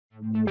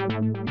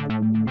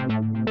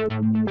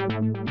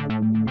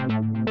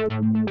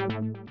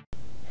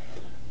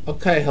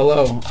Okay,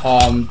 hello.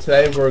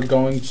 Today we're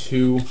going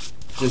to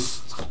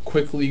just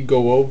quickly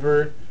go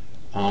over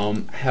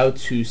how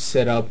to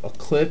set up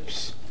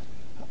Eclipse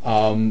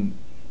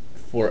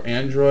for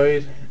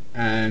Android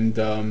and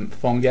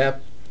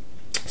phonegap.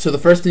 So the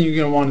first thing you're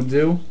going to want to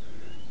do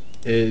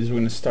is we're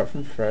going to start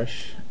from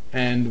fresh,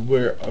 and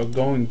we're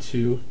going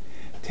to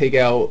take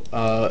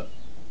out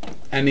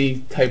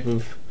any type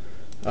of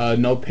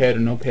Notepad or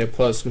Notepad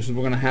Plus, because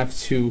we're going to have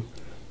to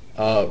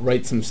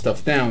write some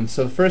stuff down.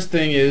 So the first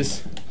thing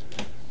is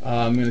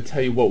I'm going to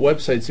tell you what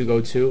website to go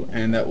to,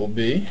 and that will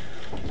be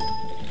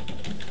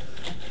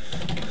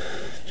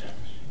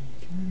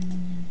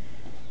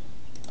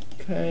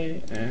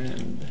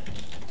and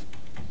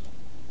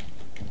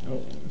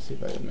let's see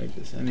if I can make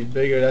this any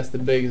bigger. That's the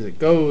big as it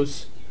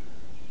goes.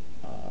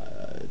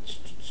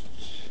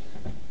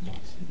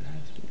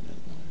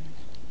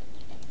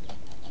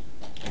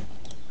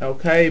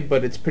 Okay,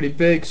 but it's pretty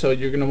big, so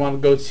you're going to want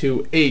to go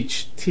to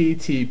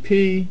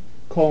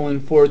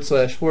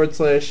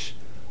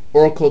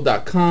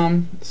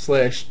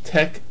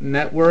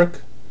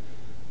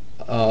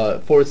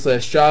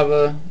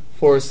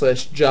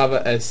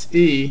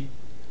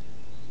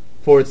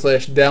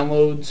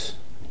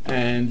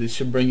and it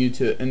should bring you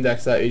to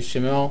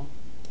index.html.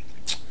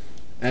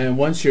 And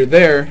once you're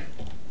there,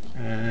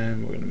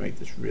 and we're going to make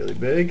this really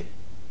big,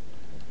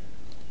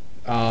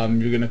 you're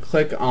going to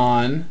click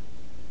on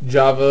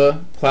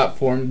Java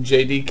Platform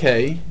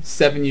JDK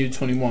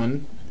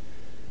 7U21,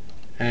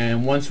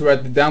 and once we're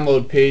at the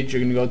download page,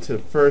 you're going to go to the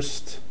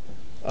first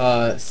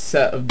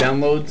set of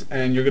downloads,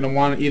 and you're going to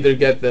want to either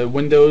get the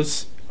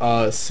Windows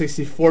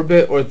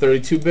 64-bit or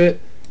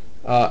 32-bit,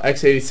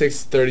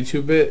 x86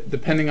 32-bit,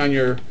 depending on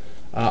your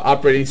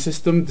operating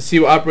system. To see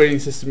what operating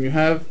system you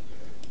have,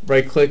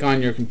 right click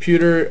on your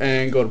computer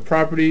and go to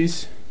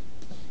Properties,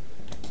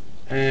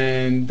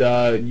 and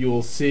you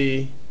will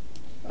see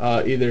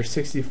either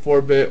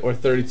 64-bit or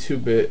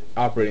 32-bit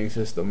operating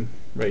system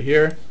right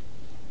here.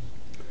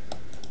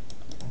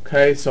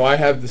 Okay, so I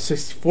have the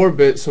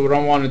 64-bit, so what I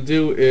want to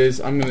do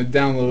is I'm going to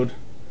download.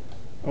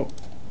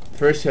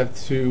 First you have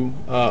to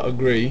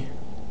agree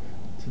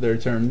to their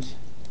terms.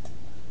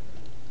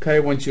 Okay,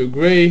 once you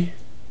agree,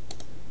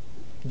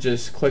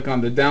 just click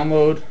on the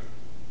download,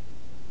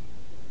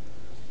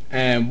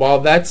 and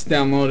while that's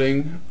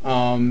downloading,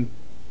 we're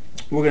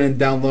going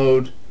to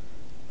download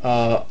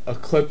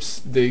Eclipse,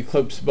 the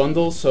Eclipse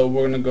bundle. So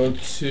we're going to go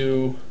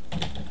to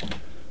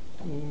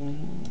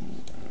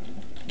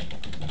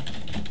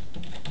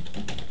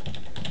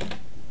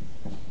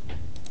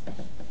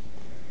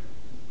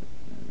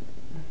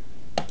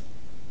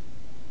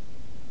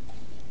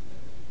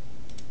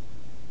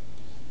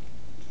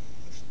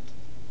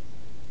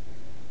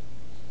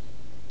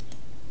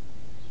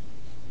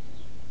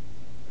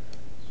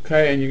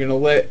okay, and you're going to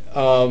let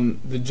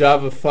the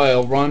Java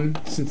file run.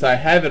 Since I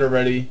have it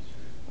already,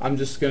 I'm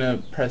just going to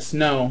press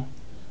no.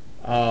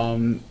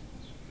 Let's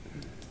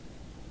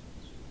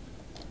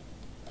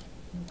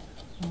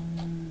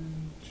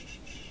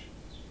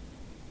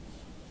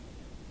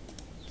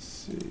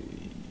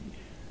see.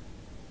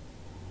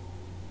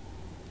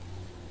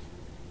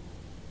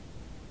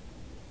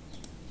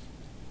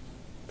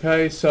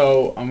 Okay,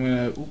 so I'm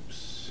going to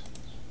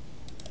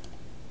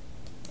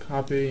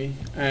copy,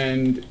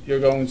 and you're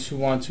going to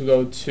want to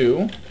go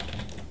to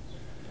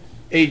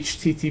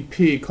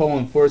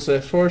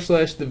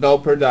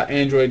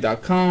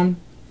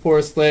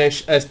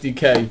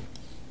http://developer.android.com/SDK,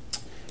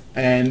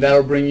 and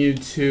that'll bring you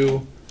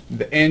to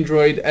the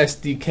Android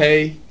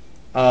SDK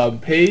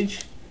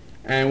page.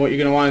 And what you're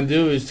going to want to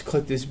do is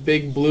click this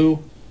big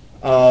blue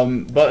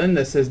button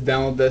that says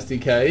download the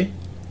SDK,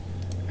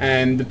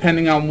 and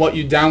depending on what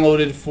you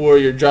downloaded for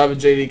your Java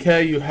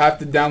JDK, you have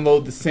to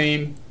download the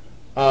same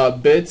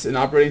bits and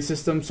operating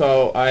system.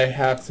 So I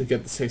have to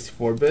get the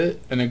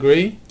 64-bit and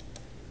agree,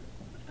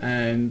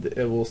 and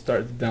it will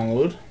start to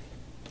download.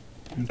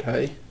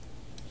 Okay.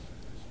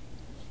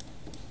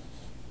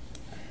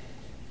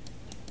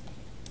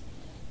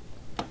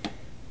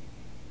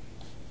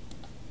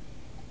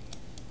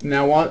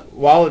 Now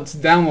while it's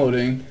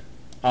downloading,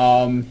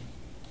 you're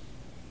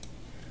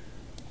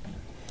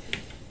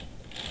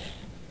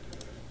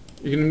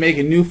going to make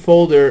a new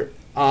folder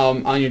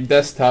on your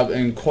desktop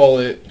and call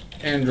it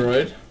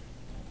Android.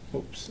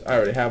 Oops, I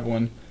already have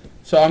one.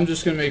 So I'm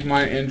just going to make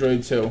mine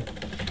Android 2.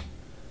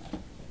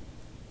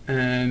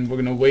 And we're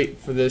going to wait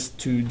for this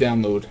to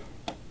download.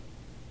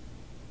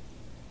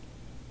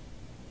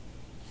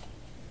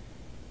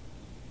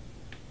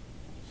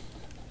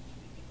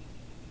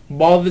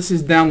 While this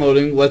is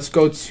downloading, let's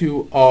go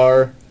to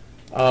our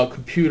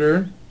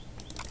computer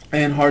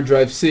and hard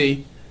drive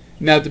C.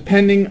 Now,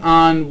 depending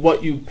on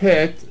what you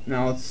picked,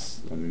 let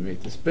me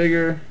make this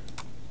bigger.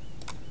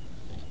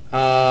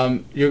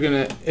 You're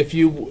gonna, if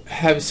you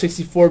have a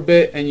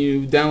 64-bit and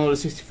you download a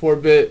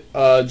 64-bit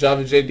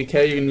Java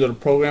JDK, you're gonna go to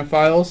Program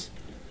Files.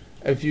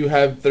 If you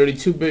have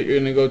 32-bit, you're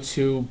gonna go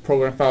to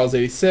Program Files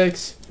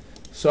 86.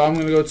 So I'm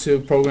gonna go to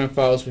Program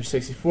Files for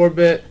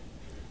 64-bit,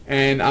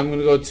 and I'm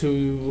gonna go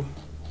to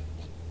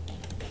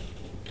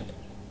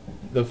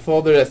the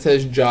folder that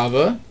says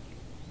Java,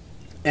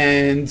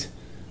 and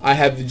I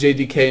have the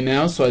JDK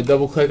now, so I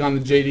double click on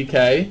the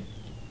JDK,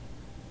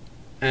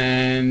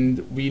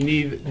 and we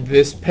need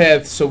this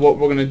path. So what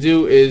we're going to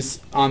do is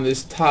on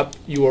this top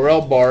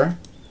URL bar,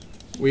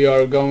 we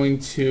are going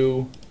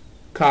to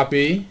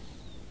copy,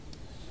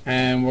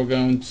 and we're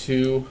going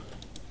to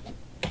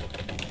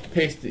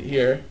paste it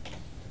here.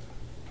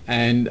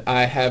 And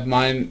I have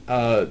mine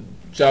Java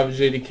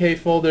JDK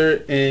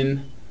folder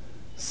in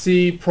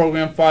C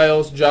program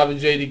files Java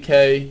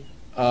JDK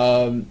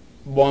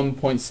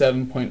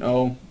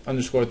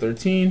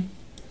 1.7.0_13.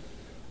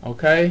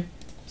 Okay,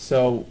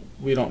 so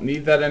we don't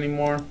need that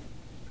anymore,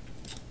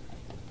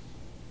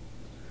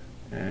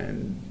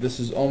 and this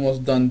is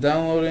almost done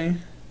downloading.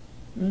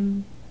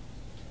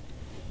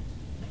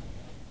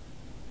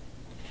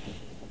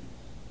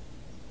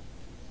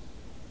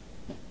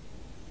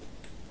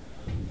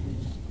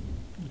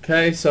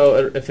 Okay,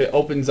 so if it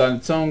opens on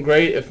its own,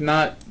 great. If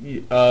not,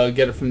 get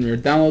it from your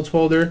downloads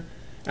folder.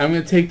 And I'm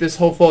going to take this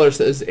whole folder that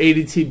says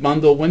ADT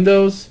Bundle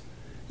Windows,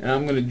 and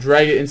I'm going to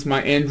drag it into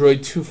my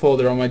Android 2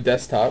 folder on my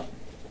desktop.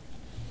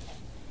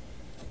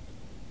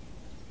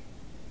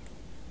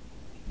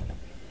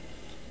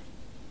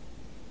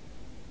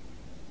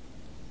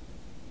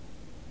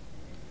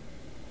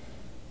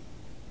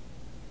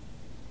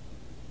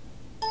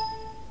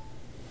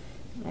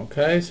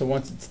 Okay, so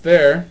once it's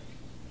there,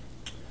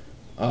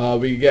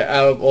 we get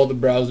out of all the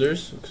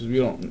browsers because we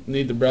don't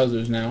need the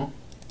browsers now.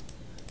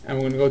 And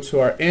we're going to go to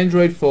our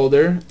Android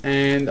folder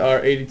and our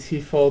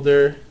ADT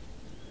folder,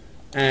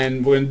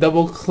 and we're going to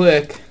double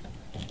click.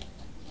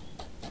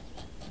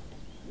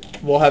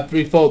 We'll have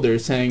 3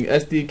 folders saying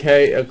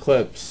SDK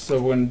Eclipse. So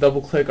we're going to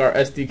double click our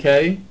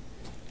SDK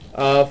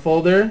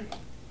folder,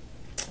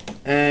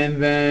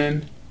 and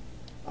then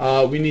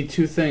we need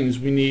 2 things.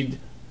 We need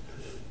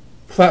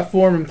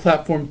platform and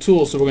platform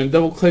tools. So we're going to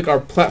double click our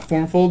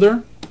platform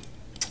folder,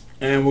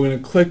 and we're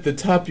going to click the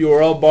top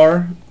URL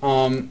bar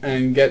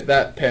and get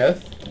that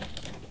path.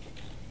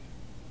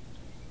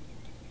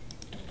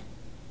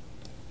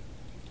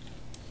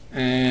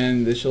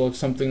 And this should look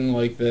something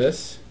like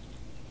this.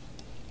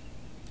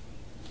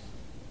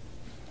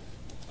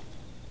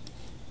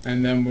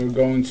 And then we're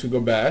going to go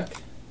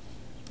back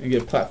and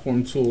get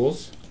platform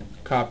tools,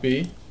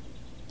 copy,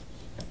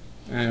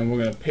 and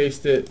we're going to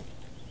paste it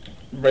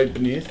right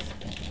beneath.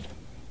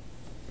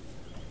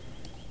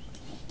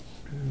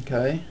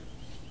 Okay.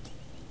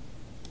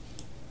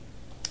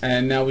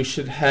 And now we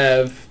should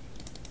have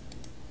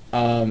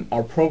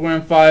our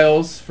program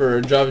files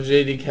for Java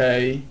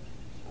JDK,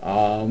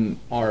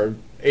 our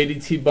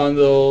ADT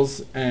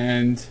bundles,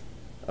 and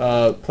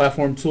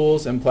platform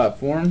tools and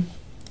platform.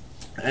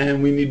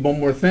 And we need one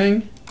more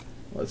thing.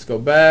 Let's go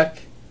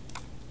back.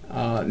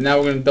 Now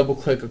we're going to double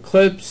click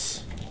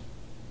Eclipse,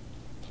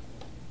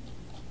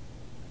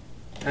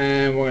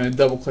 and we're going to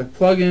double click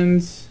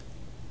plugins,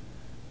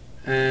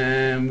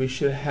 and we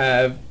should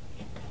have,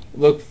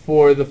 look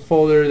for the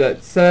folder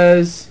that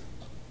says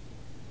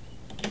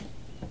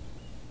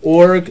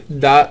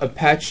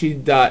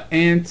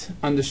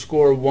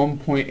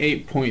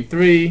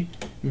org.apache.ant_1.8.3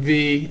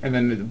 v, and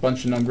then a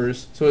bunch of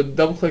numbers. So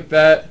double click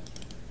that,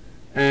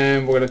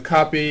 and we're going to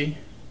copy,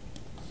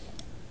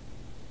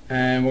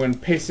 and we're going to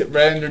paste it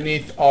right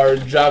underneath our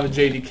Java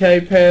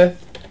JDK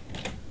path.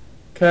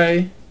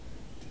 Okay.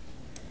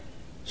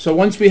 So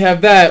once we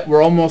have that,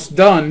 we're almost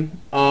done.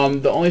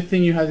 The only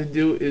thing you have to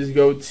do is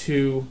go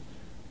to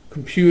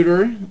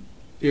Computer.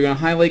 You're going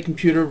to highlight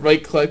Computer,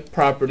 right click,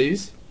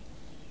 Properties.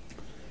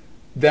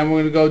 Then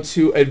we're going to go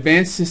to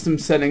Advanced System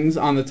Settings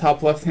on the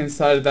top left hand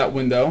side of that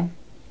window.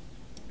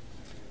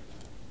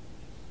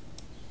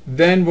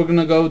 Then we're going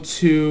to go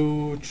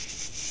to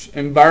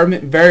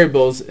Environment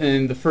Variables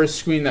in the first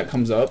screen that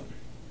comes up.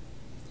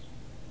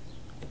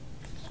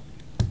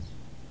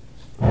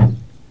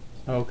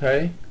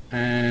 Okay,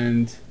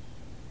 and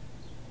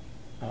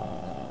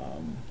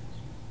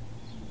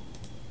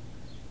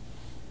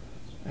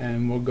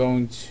we're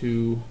going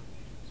to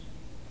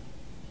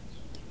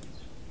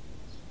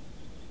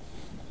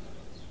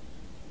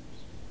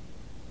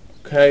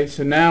okay,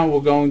 so now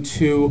we're going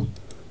to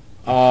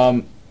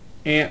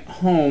Ant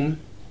Home.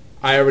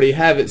 I already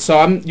have it,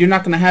 so you're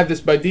not going to have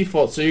this by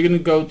default, so you're going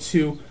to go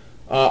to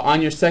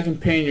on your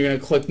second pane, you're going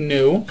to click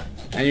New,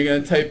 and you're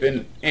going to type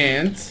in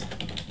Ant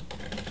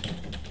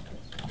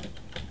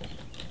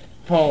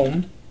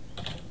Home,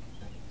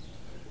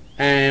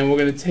 and we're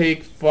going to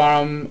take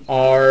from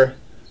our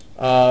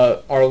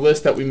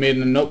list that we made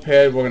in a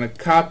notepad. We're going to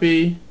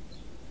copy,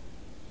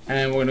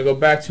 and we're going to go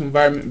back to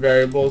Environment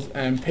Variables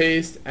and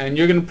paste, and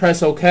you're going to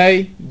press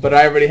OK, but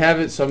I already have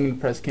it, so I'm going to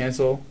press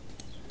Cancel.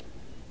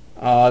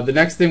 The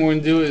next thing we're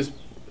going to do is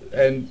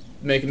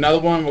make another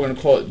one. We're going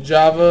to call it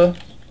Java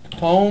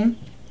Home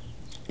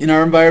in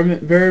our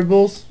Environment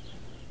Variables,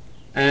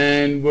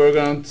 and we're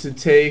going to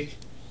take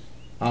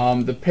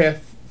the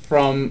path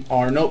from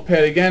our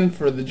notepad again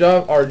for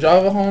the our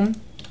Java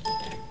Home,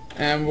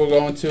 and we're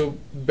going to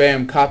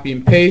bam, copy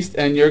and paste,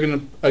 and you're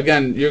gonna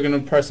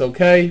press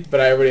OK,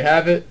 but I already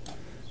have it,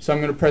 so I'm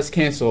gonna press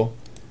Cancel.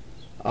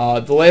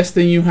 The last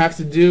thing you have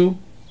to do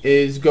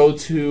is go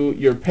to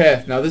your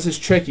path. Now this is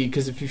tricky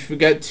because if you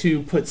forget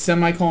to put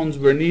semicolons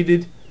where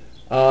needed,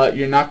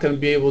 you're not going to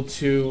be able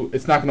to,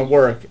 it's not going to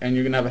work, and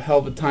you're going to have a hell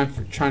of a time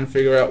for trying to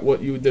figure out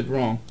what you did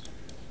wrong.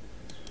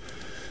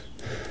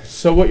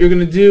 So what you're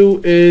going to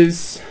do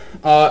is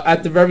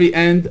at the very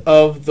end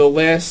of the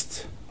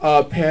last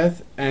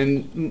path,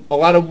 and a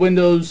lot of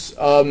Windows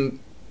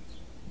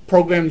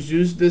programs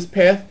use this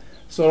path,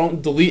 so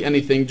don't delete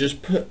anything,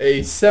 just put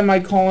a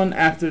semicolon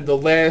after the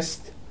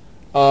last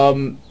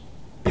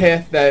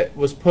path that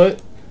was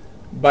put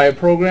by a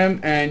program,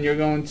 and you're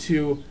going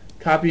to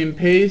copy and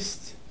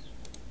paste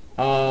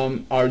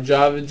our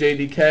Java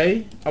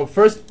JDK. Oh,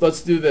 first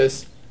let's do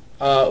this.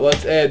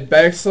 Let's add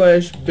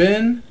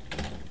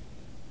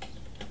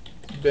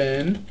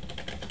 \bin,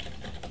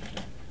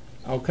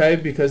 okay,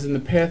 because in the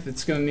path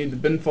it's going to need the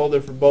bin folder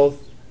for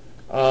both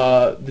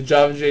the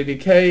Java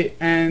JDK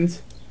and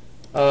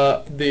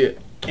the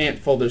ant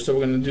folder. So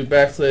we're going to do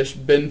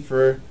 \bin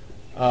for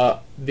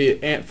the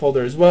ant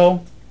folder as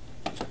well.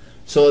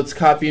 So let's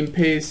copy and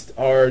paste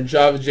our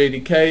Java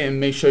JDK and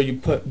make sure you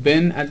put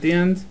bin at the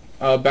end,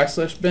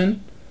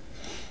 \bin,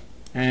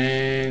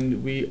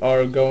 and we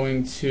are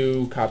going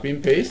to copy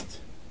and paste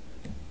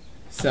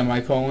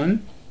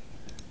semicolon,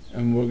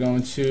 and we're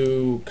going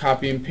to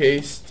copy and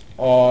paste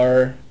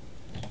our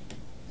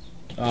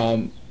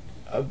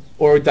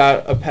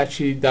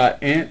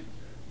org.apache.ant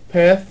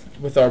path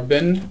with our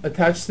bin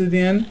attached to the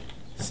end,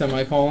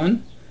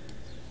 semicolon.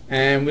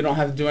 And we don't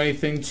have to do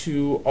anything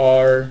to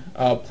our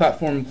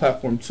platform and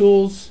platform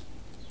tools.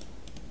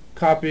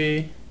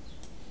 Copy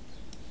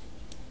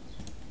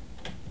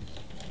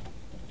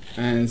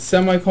and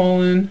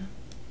semicolon,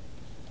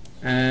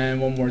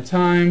 and one more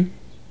time,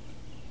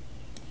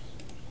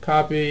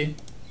 copy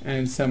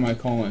and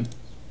semicolon.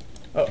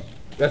 Oh,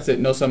 that's it,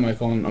 no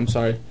semicolon, I'm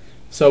sorry.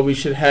 So we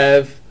should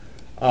have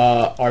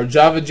our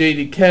Java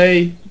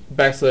JDK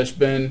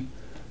 \bin,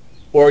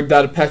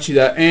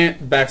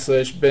 org.apache.ant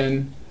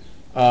 \bin,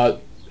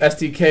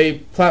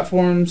 SDK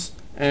platforms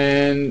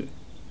and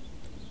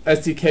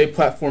SDK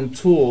platform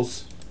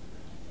tools.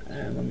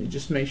 And let me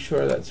just make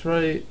sure that's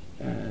right.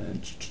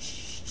 And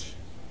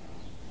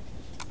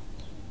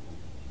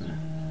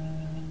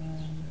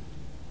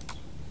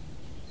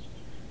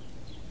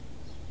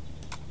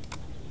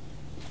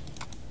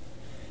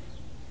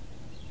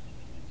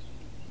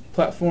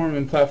platform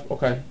and platform.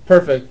 Okay,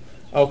 perfect.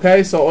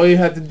 Okay, so all you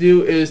have to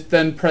do is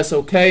then press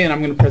OK, and I'm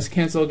going to press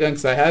cancel again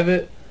because I have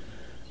it.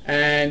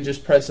 And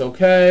just press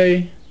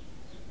OK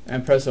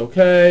and press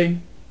OK,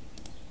 and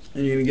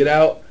you're going to get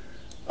out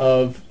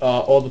of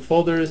all the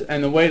folders.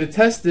 And the way to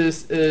test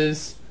this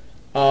is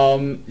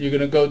you're going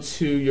to go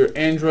to your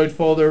Android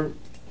folder,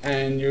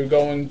 and you're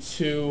going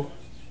to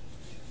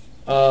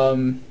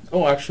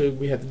oh, actually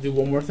we have to do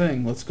one more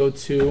thing. Let's go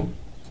to,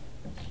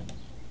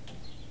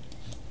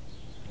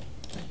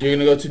 you're going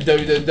to go to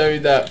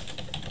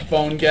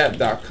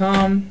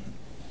www.phonegap.com,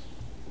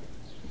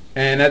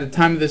 and at the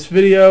time of this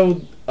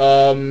video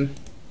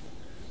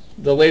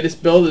the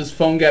latest build is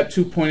PhoneGap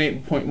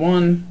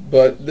 2.8.1,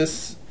 but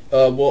this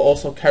will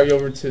also carry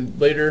over to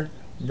later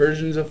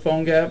versions of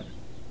PhoneGap.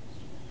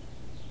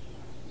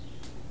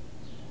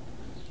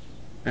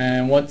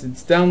 And once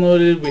it's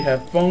downloaded, we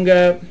have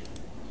PhoneGap,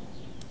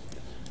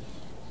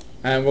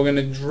 and we're going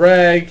to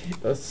drag,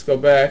 let's go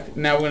back,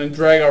 now we're going to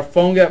drag our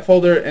PhoneGap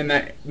folder in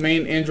that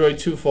main Android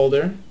 2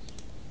 folder.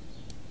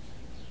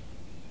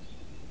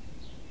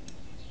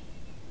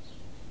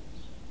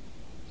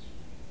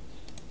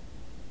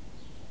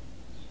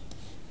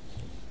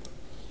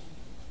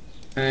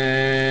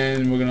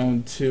 And we're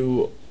going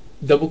to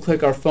double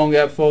click our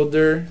PhoneGap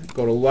folder,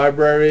 go to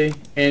library,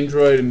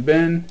 Android, and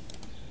bin,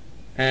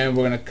 and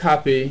we're going to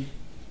copy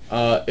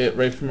it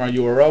right from our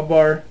URL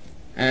bar,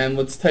 and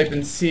let's type in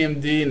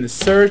CMD in the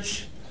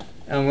search,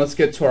 and let's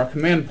get to our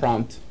command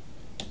prompt.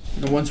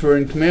 And once we're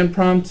in command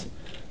prompt,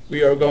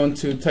 we are going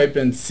to type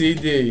in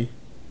CD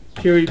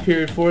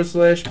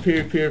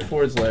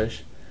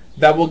 //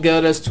 that will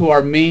get us to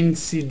our main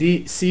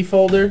C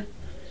folder.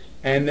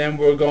 And then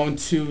we're going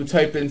to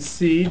type in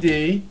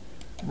CD,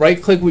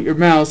 right click with your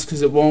mouse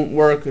because it won't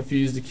work if you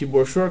use the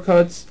keyboard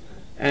shortcuts,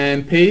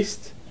 and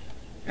paste,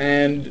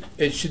 and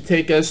it should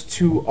take us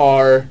to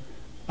our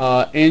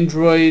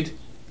PhoneGap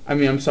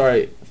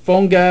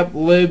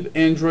lib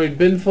Android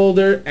bin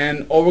folder,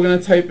 and all we're going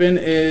to type in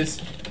is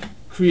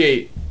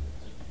create.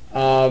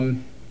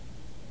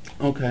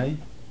 Okay.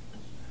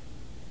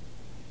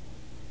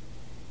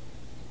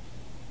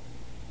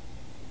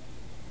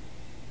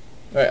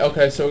 Right,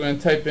 okay, so we're going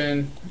to type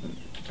in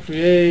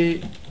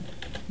create,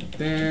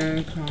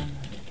 then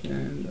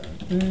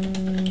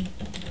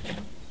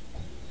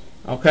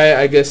okay,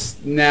 I guess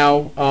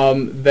now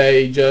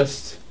they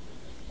just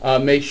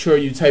make sure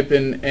you type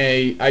in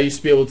I used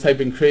to be able to type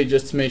in create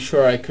just to make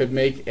sure I could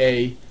make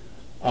a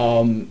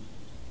file,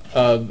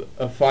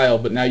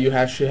 but now you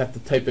actually have to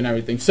type in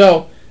everything.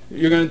 So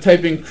you're going to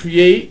type in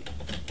create,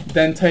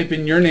 then type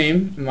in your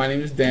name, my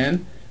name is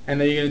Dan, and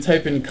then you're going to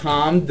type in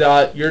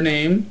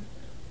com.yourname,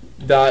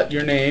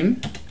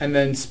 and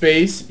then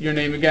space your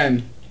name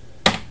again,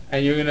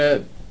 and you're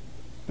gonna,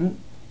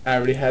 I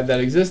already had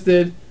that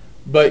existed,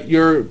 but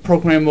your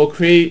program will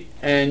create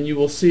and you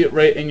will see it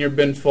right in your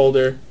bin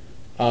folder,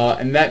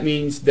 and that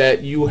means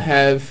that you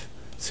have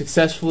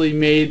successfully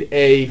made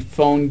a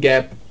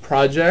phonegap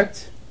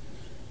project.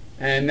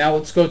 And now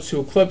let's go to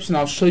Eclipse and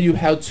I'll show you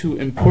how to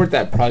import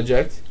that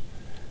project.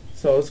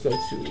 So let's go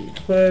to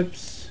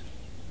Eclipse.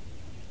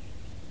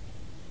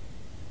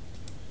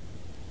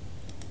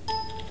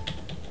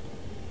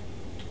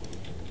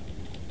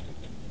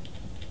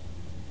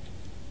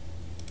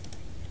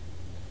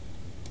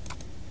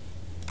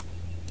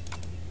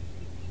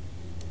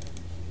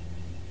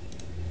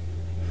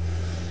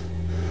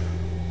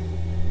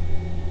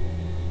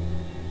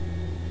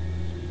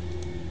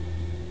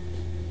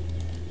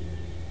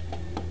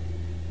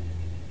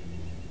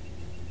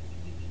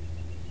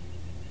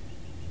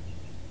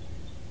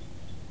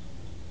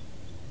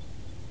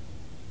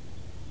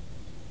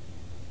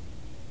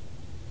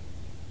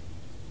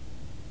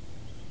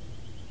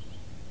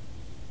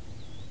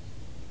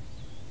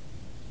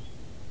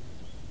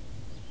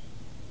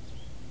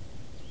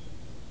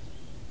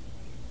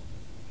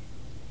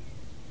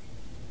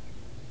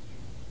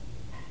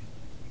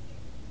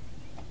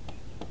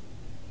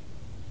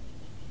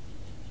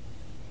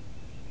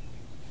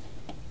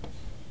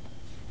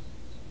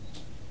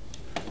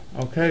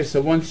 Okay,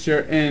 so once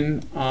you're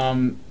in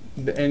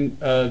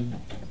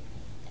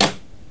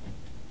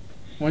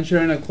once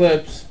you're in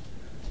Eclipse,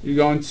 you're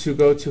going to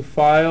go to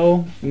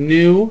File,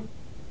 New,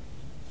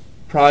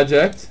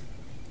 Project,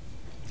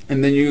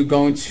 and then you're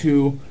going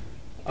to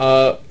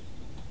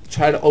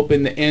try to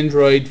open the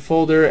Android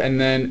folder,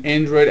 and then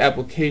Android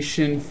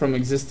application from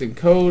existing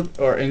code,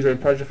 or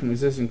Android project from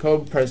existing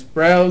code. Press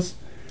Browse,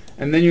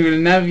 and then you're going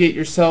to navigate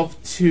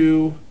yourself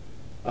to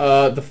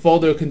the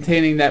folder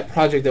containing that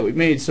project that we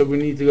made. So we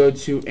need to go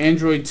to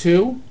Android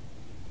 2,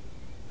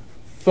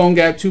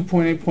 PhoneGap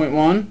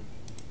 2.8.1,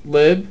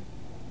 lib,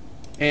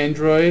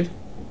 Android,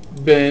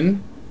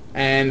 bin,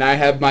 and I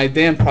have my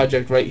damn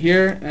project right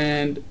here.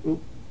 And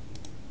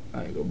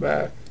I go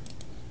back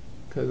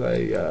because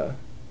let's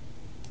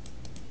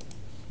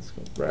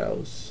go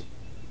browse,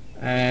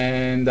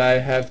 and I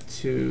have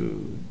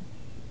to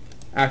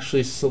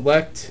actually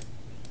select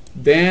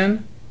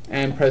Dan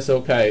and press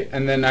OK,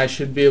 and then I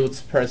should be able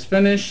to press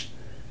finish,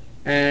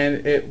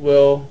 and it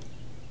will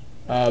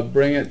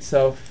bring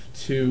itself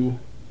to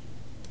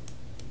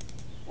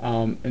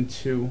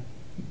into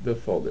the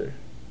folder.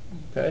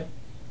 Okay.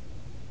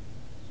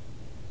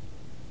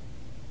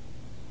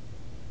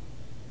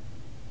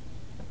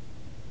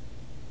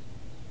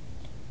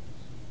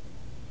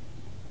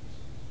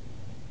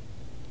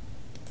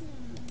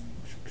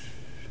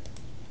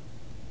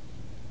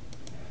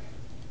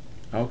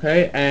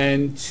 Okay,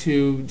 and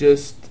to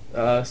just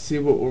see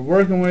what we're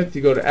working with,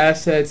 you go to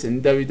Assets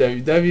and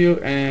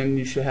www, and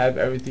you should have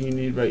everything you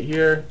need right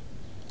here,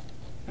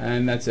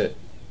 and that's it.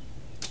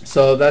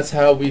 So that's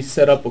how we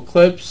set up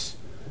Eclipse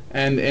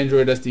and the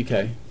Android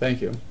SDK.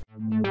 Thank you.